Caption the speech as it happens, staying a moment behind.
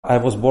I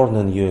was born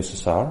in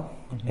USSR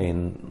in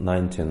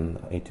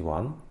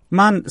 1981.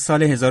 من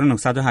سال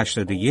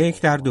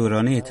 1981 در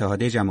دوران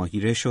اتحاد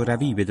جماهیر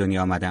شوروی به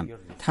دنیا آمدم.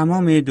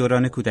 تمام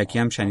دوران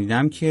کودکیم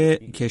شنیدم که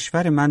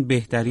کشور من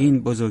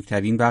بهترین،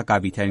 بزرگترین و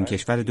قویترین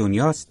کشور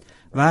دنیاست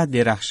و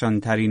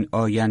درخشانترین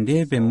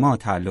آینده به ما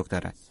تعلق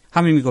دارد.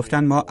 همه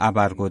میگفتن ما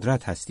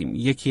ابرقدرت هستیم،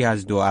 یکی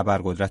از 2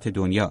 ابرقدرت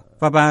دنیا.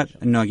 و بعد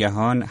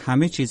ناگهان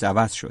همه چیز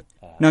عوض شد.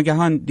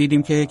 ناگهان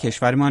دیدیم که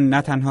کشورمان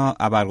نه تنها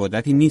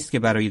ابرقدرتی نیست که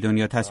برای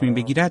دنیا تصمیم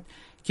بگیرد،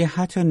 که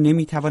حتی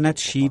نمیتواند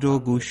شیر و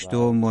گوشت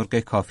و مرغ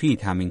کافی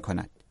تامین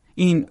کند.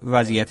 این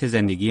وضعیت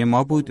زندگی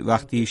ما بود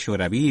وقتی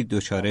شوروی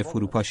دچار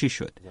فروپاشی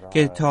شد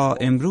که تا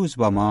امروز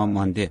با ما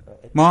مانده.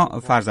 ما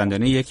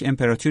فرزندان یک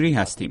امپراتوری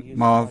هستیم.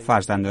 ما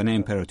فرزندان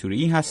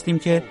امپراتوری هستیم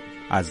که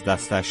از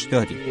دستش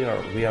دادیم.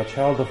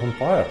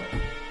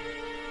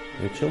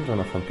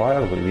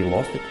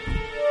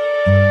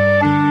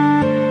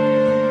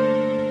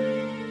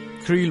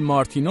 کریل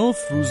مارتینوف،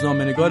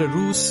 روزنامه‌نگار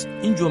روس،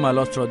 این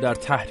جملات را در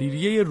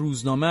تحریریه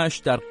روزنامه‌اش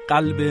در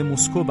قلب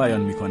مسکو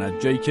بیان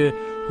می‌کند، جایی که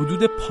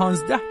حدود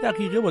 15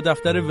 دقیقه با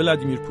دفتر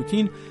ولادیمیر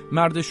پوتین،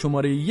 مرد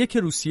شماره 1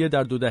 روسیه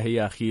در 2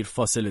 دهه اخیر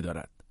فاصله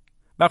دارد.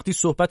 وقتی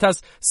صحبت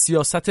از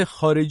سیاست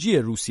خارجی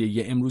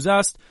روسیه امروز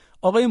است،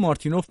 آقای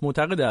مارتینوف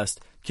معتقد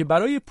است که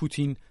برای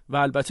پوتین و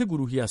البته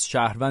گروهی از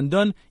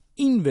شهروندان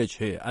این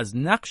وجهه از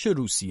نقش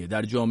روسیه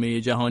در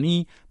جامعه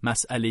جهانی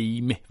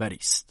مسئله‌ای محوری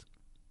است.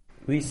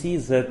 We see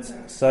that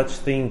such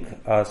thing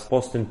as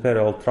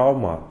post-imperial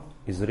trauma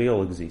is real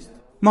exist.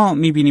 ما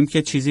می‌بینیم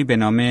که چیزی به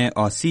نام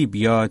آسیب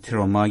یا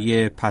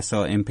ترومای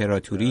پسا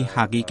امپراتوری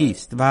حقیقی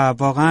است و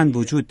واقعاً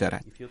وجود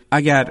دارد.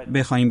 اگر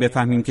بخوایم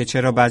بفهمیم که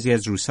چرا بعضی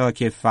از روس‌ها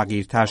که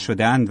فقیرتر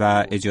شده‌اند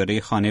و اجاره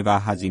خانه و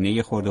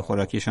هزینه خورد و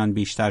خوراکشان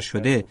بیشتر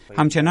شده،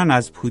 همچنان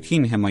از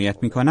پوتین حمایت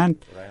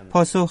می‌کنند،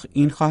 پاسخ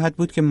این خواهد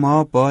بود که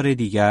ما بار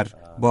دیگر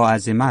با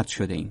عظمت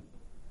شده‌ایم.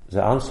 The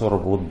answer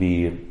would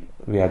be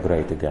we are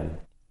great again.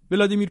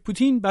 ولادیمیر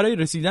پوتین برای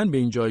رسیدن به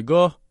این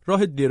جایگاه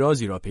راه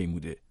درازی را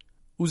پیموده.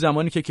 او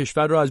زمانی که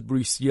کشور را از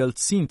بوریس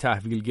یلتسین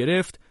تحویل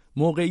گرفت،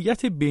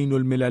 موقعیت بین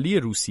المللی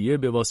روسیه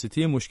به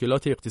واسطه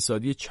مشکلات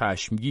اقتصادی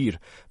چشمگیر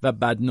و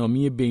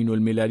بدنامی بین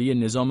المللی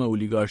نظام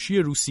اولیگارشی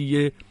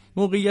روسیه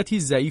موقعیتی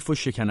ضعیف و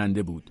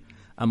شکننده بود.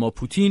 اما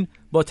پوتین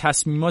با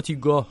تصمیماتی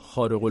گاه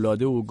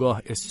خارق‌العاده و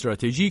گاه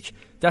استراتژیک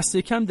دست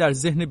کم در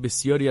ذهن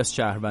بسیاری از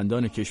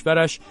شهروندان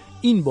کشورش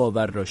این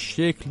باور را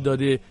شکل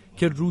داده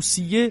که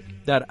روسیه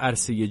در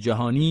عرصه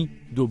جهانی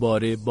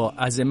دوباره با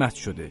عظمت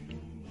شده.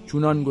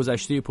 چونان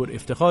گذشته پر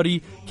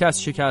افتخاری که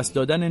از شکست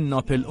دادن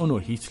ناپلئون و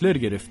هیتلر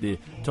گرفته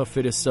تا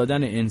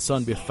فرستادن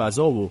انسان به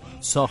فضا و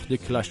ساخت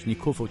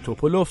کلاشنیکوف و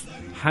توپولوف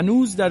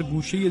هنوز در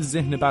گوشه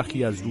ذهن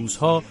برخی از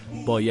روس‌ها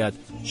باید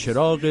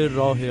چراغ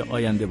راه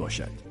آینده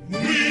باشد.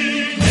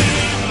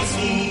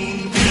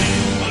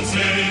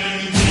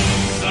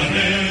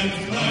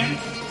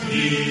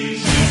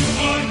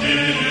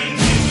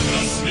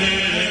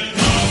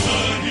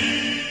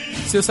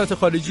 سیاست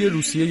خارجی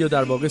روسیه یا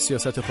در واقع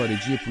سیاست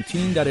خارجی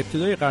پوتین در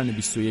ابتدای قرن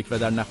 21 و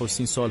در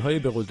نخستین سالهای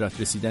به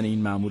قدرت رسیدن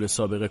این مأمور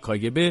سابق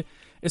کاگبه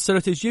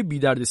استراتژی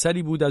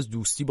بی‌دردسری بود از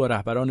دوستی با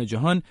رهبران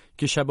جهان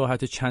که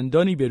شباهت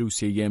چندانی به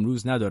روسیه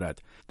امروز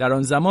ندارد. در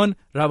آن زمان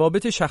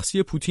روابط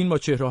شخصی پوتین با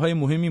چهره‌های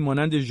مهمی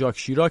مانند ژاک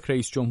شیراک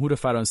رئیس جمهور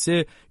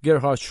فرانسه،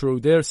 گرهارد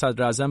شرودر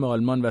صدر اعظم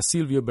آلمان و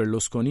سیلویو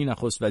برلوسکونی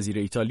نخست وزیر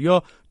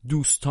ایتالیا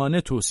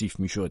دوستانه توصیف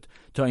میشد،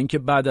 تا اینکه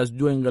بعد از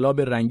 2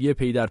 انقلاب رنگی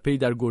پی در پی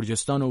در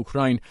گرجستان و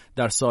اوکراین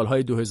در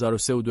سالهای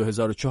 2003 و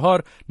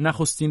 2004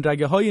 نخستین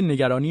رگه‌های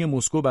نگرانی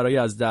مسکو برای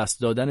از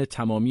دست دادن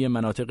تمامی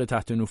مناطق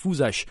تحت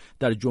نفوذش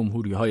در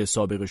جمهوری‌های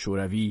سابق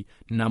شوروی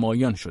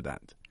نمایان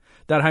شدند.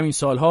 در همین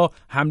سالها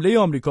حمله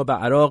آمریکا به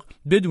عراق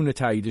بدون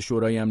تایید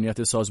شورای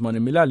امنیت سازمان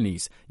ملل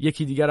نیز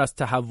یکی دیگر از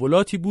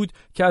تحولاتی بود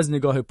که از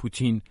نگاه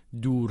پوتین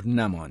دور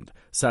نماند.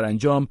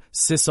 سرانجام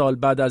 3 سال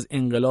بعد از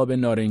انقلاب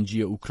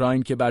نارنجی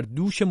اوکراین که بر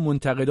دوش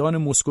منتقدان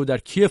مسکو در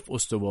کیف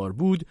استوار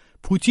بود،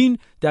 پوتین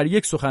در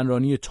یک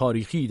سخنرانی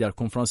تاریخی در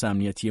کنفرانس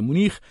امنیتی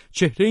مونیخ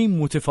چهره‌ای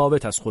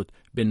متفاوت از خود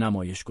به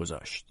نمایش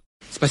گذاشت.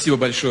 Спасибо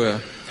большое,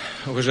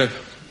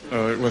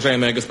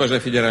 уважаемая госпожа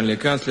федеральный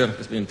канцлер,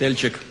 господин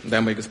Тельчик,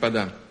 дамы и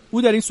господа.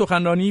 او در این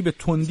سخنرانی به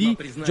تندی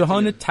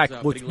جهان تک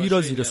قطبی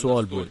را زیر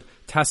سوال برد.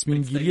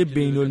 تصمیم گیری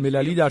بین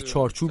المللی در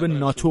چارچوب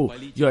ناتو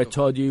یا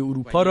اتحادیه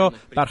اروپا را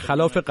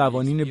برخلاف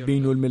قوانین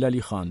بین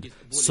المللی خواند.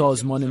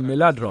 سازمان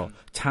ملل را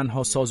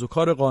تنها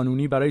سازوکار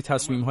قانونی برای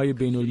تصمیم‌های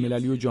بین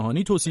المللی و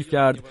جهانی توصیف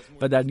کرد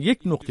و در یک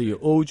نقطه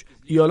اوج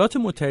ایالات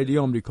متحده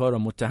آمریکا را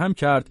متهم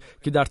کرد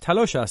که در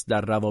تلاش است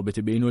در روابط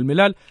بین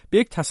الملل به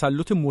یک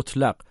تسلط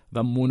مطلق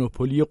و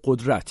مونوپولی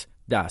قدرت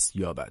دست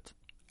یابد.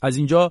 از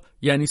اینجا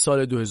یعنی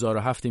سال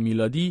 2007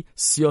 میلادی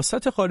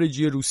سیاست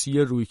خارجی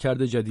روسیه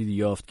رویکرد جدیدی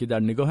یافت که در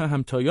نگاه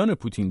همتایان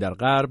پوتین در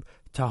غرب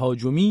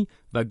تهاجمی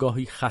و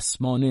گاهی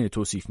خصمانه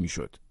توصیف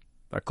میشد.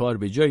 و کار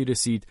به جایی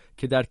رسید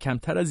که در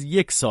کمتر از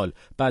 1 سال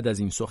بعد از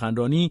این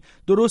سخنرانی،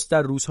 درست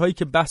در روزهایی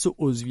که بحث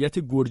عضویت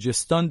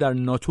گرجستان در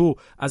ناتو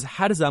از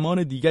هر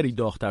زمان دیگری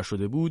داغ‌تر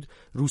شده بود،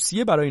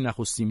 روسیه برای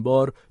نخستین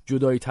بار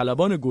جدایی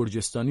طلبان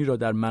گرجستانی را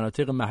در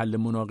مناطق محل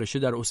مناقشه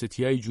در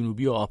اوستیای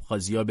جنوبی و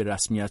آبخازیا به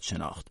رسمیت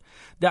شناخت.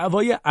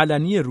 دعوای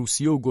علنی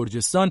روسیه و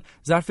گرجستان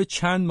ظرف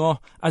چند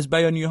ماه از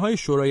بیانیه‌های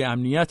شورای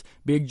امنیت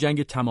به یک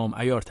جنگ تمام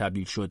عیار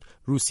تبدیل شد.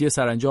 روسیه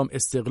سرانجام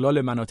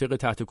استقلال مناطق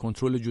تحت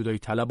کنترل جدایی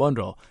طلبان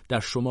را در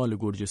شمال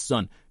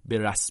گرجستان به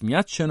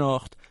رسمیت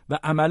شناخت و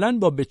عملاً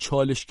با به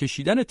چالش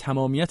کشیدن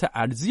تمامیت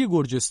ارضی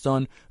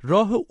گرجستان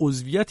راه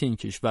عضویت این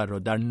کشور را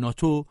در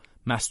ناتو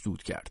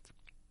مسدود کرد.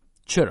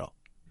 چرا؟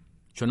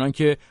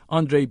 چنانکه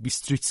آندری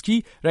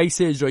بیستریتسکی،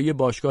 رئیس اجرایی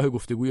باشگاه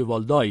گفتگوی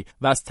والدای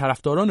و از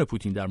طرفداران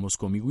پوتین در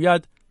مسکو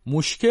میگوید،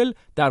 مشکل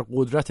در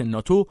قدرت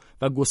ناتو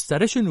و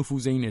گسترش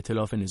نفوذ این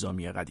ائتلاف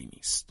نظامی قدیمی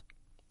است.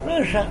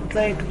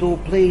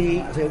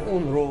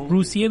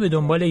 روسیه به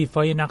دنبال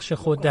ایفای نقش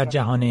خود در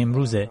جهان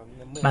امروزه.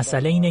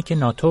 مسئله اینه که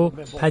ناتو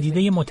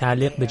پدیده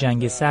متعلق به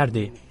جنگ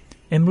سرده.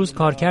 امروز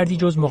کارکردی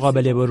جز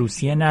مقابله با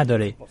روسیه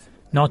نداره.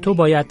 ناتو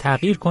باید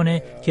تغییر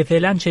کنه که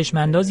فعلا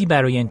چشماندازی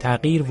برای این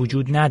تغییر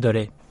وجود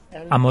نداره.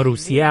 اما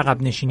روسیه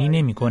عقب نشینی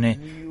نمی‌کنه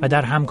و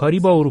در همکاری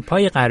با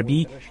اروپای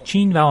غربی،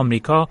 چین و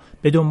آمریکا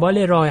به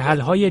دنبال راه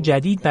حل‌های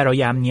جدید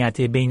برای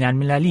امنیت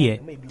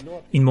بین‌المللیه.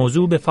 این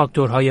موضوع به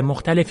فاکتورهای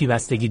مختلفی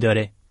بستگی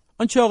داره.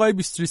 آنچه آقای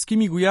بیستریتسکی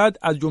میگوید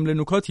از جمله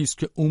نکاتی است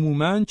که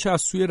عموماً چه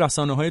از سوی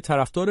رسانه‌های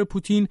طرفدار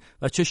پوتین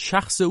و چه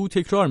شخص او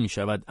تکرار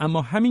می‌شود،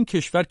 اما همین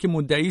کشور که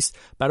مدعی است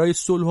برای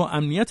صلح و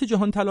امنیت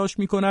جهان تلاش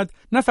می‌کند،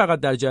 نه فقط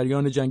در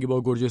جریان جنگ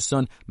با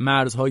گرجستان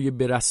مرزهای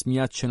به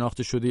رسمیت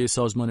شناخته شده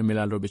سازمان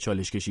ملل را به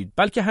چالش کشید،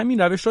 بلکه همین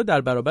روش را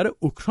در برابر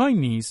اوکراین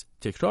نیز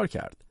تکرار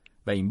کرد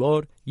و این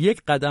بار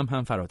یک قدم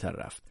هم فراتر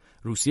رفت.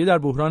 روسیه در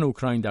بحران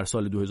اوکراین در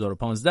سال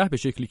 2015 به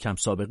شکلی کم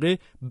سابقه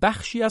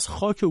بخشی از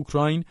خاک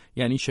اوکراین،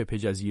 یعنی شبه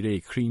جزیره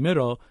کریمه،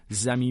 را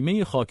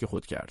ضمیمه خاک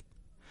خود کرد.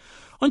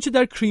 آنچه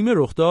در کریمه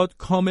رخ داد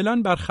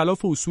کاملاً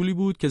برخلاف اصولی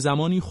بود که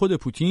زمانی خود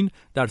پوتین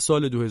در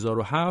سال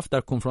 2007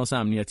 در کنفرانس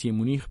امنیتی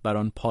مونیخ بر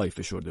آن پای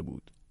فشرده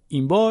بود.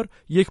 این بار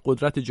یک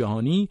قدرت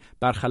جهانی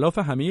برخلاف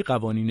همه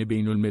قوانین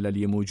بین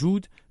المللی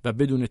موجود و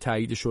بدون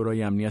تایید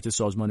شورای امنیت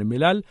سازمان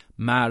ملل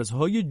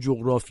مرزهای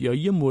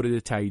جغرافیایی مورد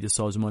تایید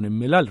سازمان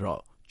ملل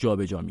را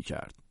جابجا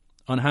می‌کرد.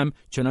 آن هم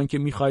چنان که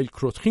میخائیل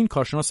کروتخین،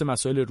 کارشناس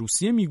مسائل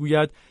روسیه،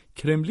 میگوید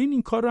کرملین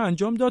این کار را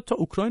انجام داد تا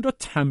اوکراین را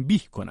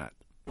تنبیه کند.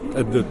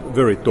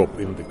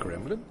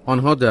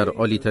 آنها در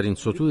عالی‌ترین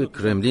سطوح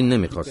کرملین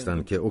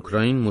نمی‌خواستند که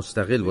اوکراین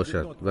مستقل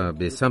باشد و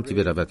به سمتی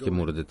برود که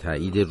مورد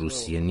تایید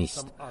روسیه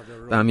نیست.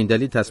 به همین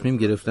دلیل تصمیم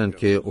گرفتند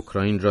که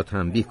اوکراین را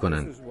تنبیه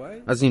کنند.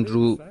 از این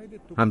رو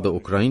هم به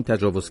اوکراین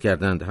تجاوز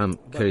کردند، هم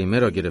کریمه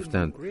را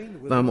گرفتند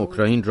و هم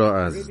اوکراین را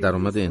از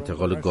درآمد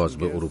انتقال گاز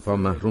به اروپا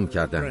محروم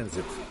کردند.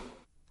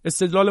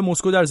 استدلال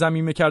مسکو در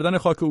ضمیمه کردن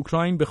خاک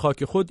اوکراین به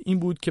خاک خود این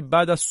بود که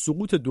بعد از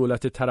سقوط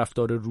دولت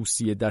طرفدار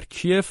روسیه در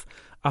کیف،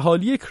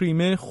 اهالی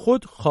کریمه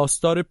خود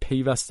خواستار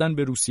پیوستن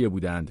به روسیه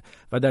بودند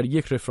و در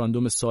یک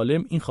رفراندوم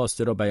سالم این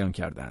خواسته را بیان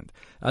کردند.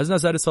 از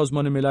نظر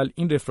سازمان ملل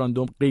این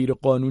رفراندوم غیر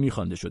قانونی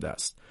خوانده شده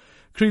است.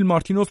 کریل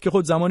مارتینوف که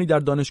خود زمانی در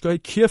دانشگاه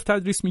کیف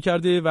تدریس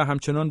می‌کرده و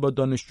همچنان با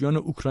دانشجویان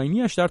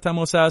اوکراینی‌اش در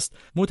تماس است،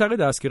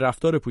 معتقد است که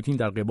رفتار پوتین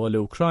در قبال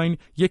اوکراین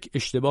یک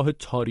اشتباه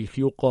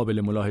تاریخی و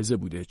قابل ملاحظه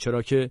بوده،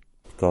 چرا که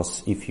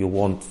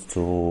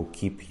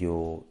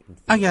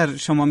اگر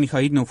شما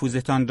می‌خواهید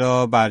نفوذتان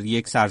را بر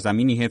یک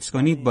سرزمینی حفظ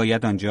کنید،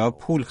 باید آنجا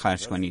پول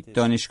خرج کنید،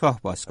 دانشگاه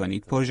باز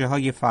کنید،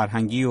 پروژه‌های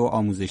فرهنگی و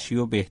آموزشی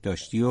و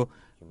بهداشتی و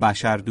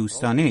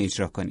بشردوستانه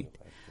اجرا کنید.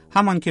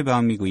 همان که به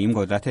آن می‌گوییم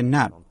قدرت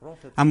نرم.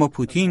 اما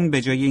پوتین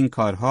به جای این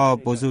کارها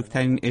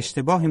بزرگترین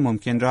اشتباه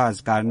ممکن را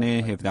از قرن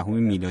 17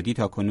 میلادی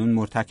تا کنون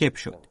مرتکب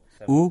شد.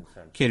 او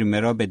کریمه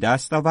را به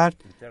دست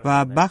آورد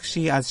و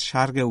بخشی از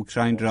شرق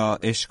اوکراین را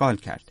اشغال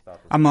کرد،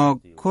 اما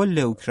کل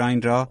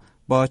اوکراین را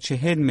با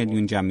 40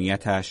 میلیون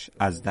جمعیتش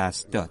از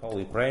دست داد.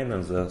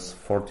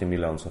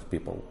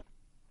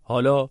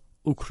 حالا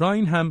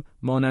اوکراین هم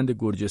مانند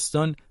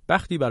گرجستان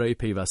بختی برای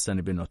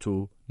پیوستن به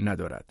ناتو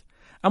ندارد.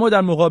 اما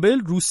در مقابل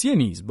روسیه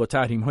نیز با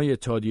تحریم‌های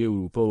اتحادیه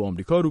اروپا و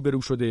آمریکا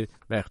روبرو شده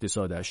و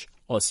اقتصادش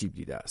آسیب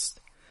دیده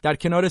است. در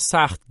کنار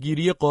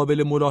سختگیری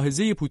قابل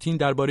ملاحظه پوتین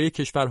درباره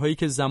کشورهایی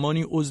که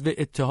زمانی عضو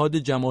اتحاد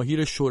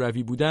جماهیر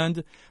شوروی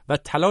بودند و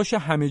تلاش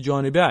همه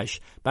جانبه‌اش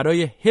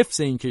برای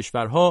حفظ این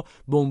کشورها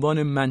به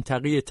عنوان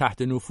منطقه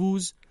تحت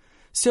نفوذ،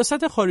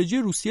 سیاست خارجی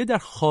روسیه در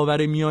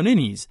خاورمیانه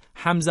نیز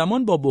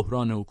همزمان با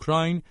بحران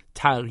اوکراین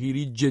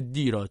تغییری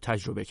جدی را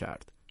تجربه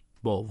کرد،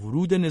 با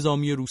ورود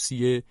نظامی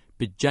روسیه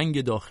به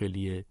جنگ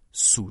داخلی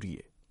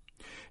سوریه.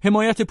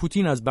 حمایت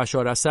پوتین از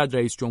بشار اسد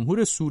رئیس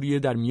جمهور سوریه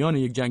در میان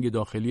یک جنگ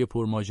داخلی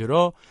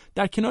پرماجرا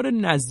در کنار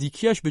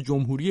نزدیکیش به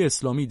جمهوری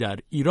اسلامی در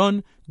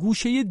ایران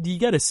گوشه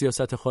دیگر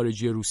سیاست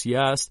خارجی روسیه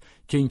است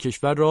که این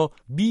کشور را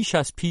بیش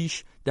از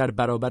پیش در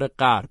برابر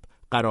غرب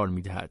قرار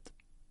می‌دهد.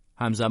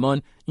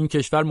 همزمان این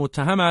کشور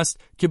متهم است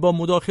که با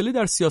مداخله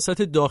در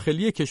سیاست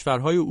داخلی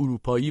کشورهای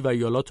اروپایی و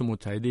ایالات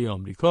متحده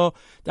آمریکا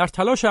در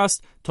تلاش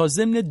است تا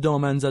ضمن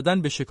دامن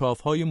زدن به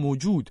شکاف‌های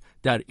موجود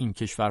در این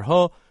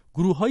کشورها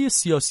گروه‌های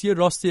سیاسی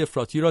راست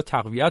افراطی را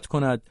تقویت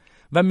کند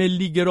و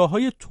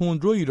ملی‌گراهای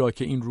تندرویی را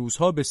که این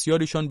روزها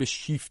بسیارشان به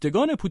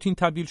شیفتگان پوتین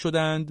تبدیل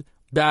شدند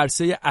به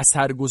عرصه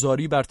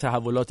اثرگذاری بر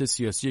تحولات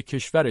سیاسی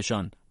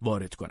کشورشان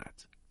وارد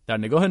کند. در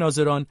نگاه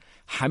ناظران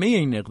همه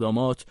این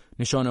اقدامات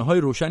نشانه‌های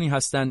روشنی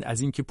هستند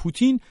از اینکه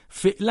پوتین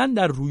فعلا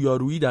در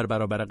رویارویی در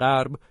برابر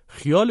غرب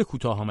خیال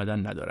کوتاه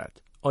آمدن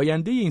ندارد.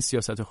 آینده این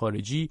سیاست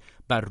خارجی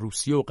بر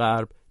روسیه و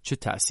غرب چه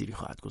تأثیری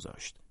خواهد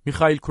گذاشت؟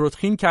 میخائیل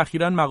کروتخین که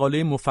اخیراً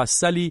مقاله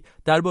مفصلی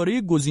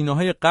درباره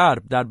گزینه‌های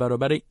غرب در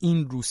برابر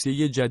این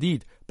روسیه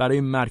جدید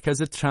برای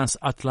مرکز ترانس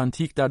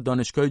آتلانتیک در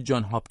دانشگاه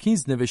جان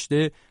هاپکینز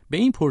نوشته، به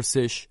این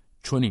پرسش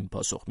چنین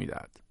پاسخ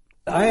می‌دهد: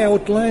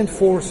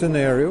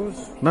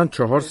 من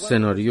 4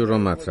 سناریو را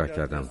مطرح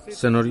کردم.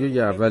 سناریوی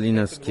اول این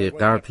است که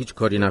غرب هیچ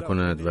کاری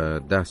نکند و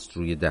دست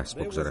روی دست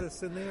بگذارد.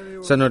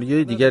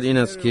 سناریوی دیگر این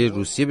است که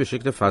روسیه به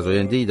شکل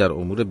فزاینده‌ای در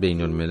امور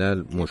بین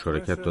الملل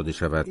مشارکت داده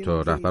شود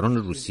تا رهبران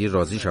روسیه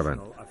راضی شوند.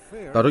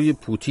 برای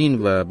پوتین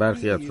و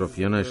برخی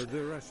اطرافیانش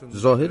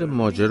ظاهر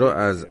ماجرا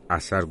از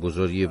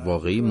اثرگذاری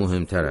واقعی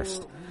مهمتر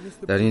است.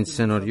 در این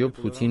سناریو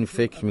پوتین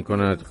فکر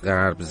می‌کند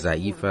غرب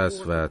ضعیف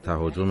است و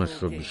تهاجمش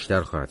را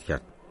بیشتر خواهد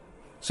کرد.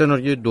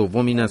 سناریوی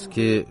دوم این است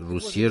که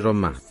روسیه را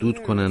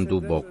محدود کنند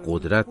و با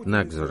قدرت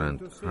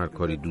نگذارند هر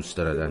کاری دوست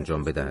دارد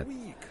انجام بدهد.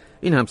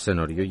 این هم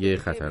سناریوی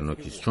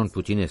خطرناکی است، چون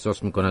پوتین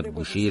احساس می‌کند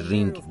گوشه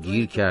رینگ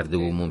گیر کرده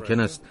و ممکن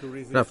است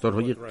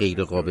رفتارهای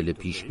غیر قابل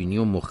پیش بینی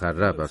و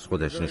مخرب از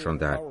خودش نشان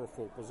دهد.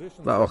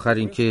 و آخر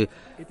اینکه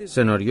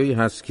سناریویی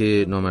هست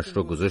که نامش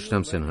را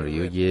گذاشتم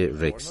سناریوی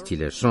رکس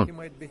تیلرسون.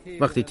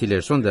 وقتی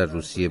تیلرسون در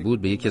روسیه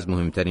بود به یکی از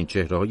مهمترین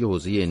چهره‌های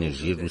حوزه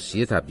انرژی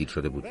روسیه تبدیل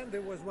شده بود.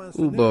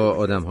 او با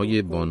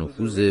آدم‌های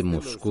بانفوذ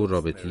مسکو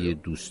رابطه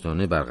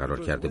دوستانه برقرار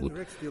کرده بود،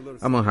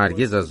 اما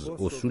هرگز از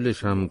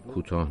اصولش هم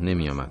کوتاه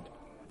نمی‌آمد.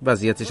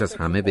 وضعیتش از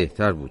همه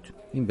بهتر بود.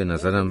 این به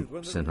نظرم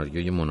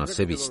سناریوی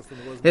مناسبی است.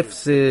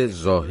 حفظ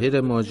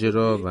ظاهر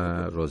ماجرا و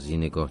راضی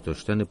نگاه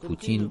داشتن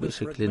پوتین به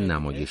شکل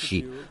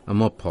نمایشی،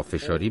 اما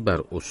پافشاری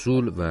بر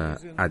اصول و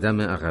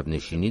عدم عقب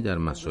نشینی در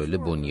مسائل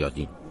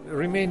بنیادین.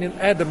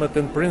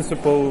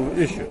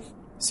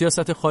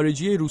 سیاست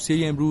خارجی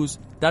روسیه امروز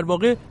در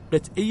واقع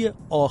قطعه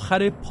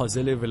آخر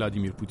پازل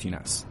ولادیمیر پوتین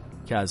است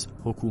که از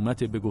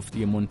حکومت به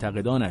گفته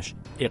منتقدانش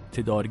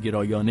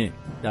اقتدارگرایانه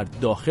در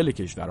داخل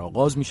کشور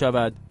آغاز می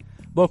شود،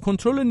 با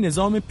کنترل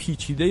نظام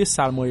پیچیده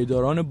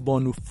سرمایه‌داران با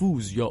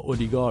نفوذ یا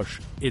اولیگارش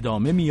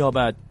ادامه می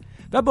یابد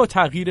و با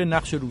تغییر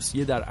نقش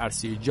روسیه در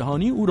عرصه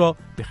جهانی او را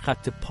به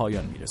خط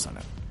پایان می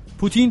رساند.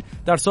 پوتین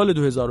در سال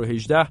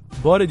 2018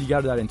 بار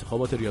دیگر در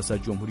انتخابات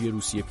ریاست جمهوری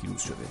روسیه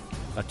پیروز شده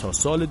و تا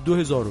سال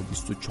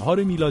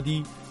 2024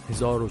 میلادی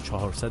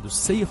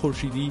 1403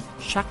 خورشیدی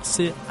شخص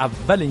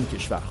اول این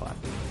کشور خواهد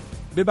بود.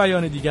 به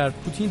بیان دیگر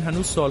پوتین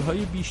هنوز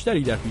سالهای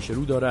بیشتری در پیش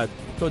رو دارد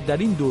تا در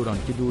این دوران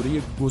که دوره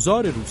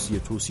گذار روسیه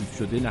توصیف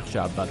شده نقش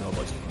اول را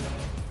بازی کند.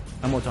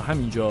 اما تا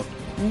همینجا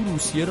او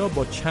روسیه را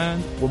با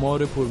چند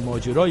قمار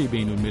پرماجرای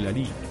بین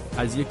المللی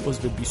از یک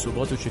عضو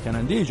بی‌ثبات و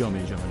شکننده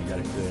جامعه جهانی در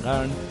ابتدای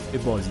قرن به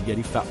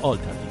بازیگری فعال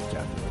تبدیل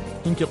کرد.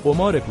 اینکه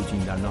قمار پوتین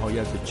در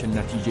نهایت به چه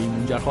نتیجه‌ای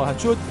منجر خواهد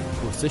شد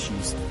پرسشی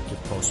است که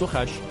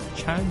پاسخش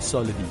چند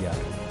سال دیگر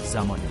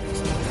زمانی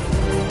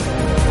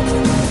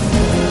است.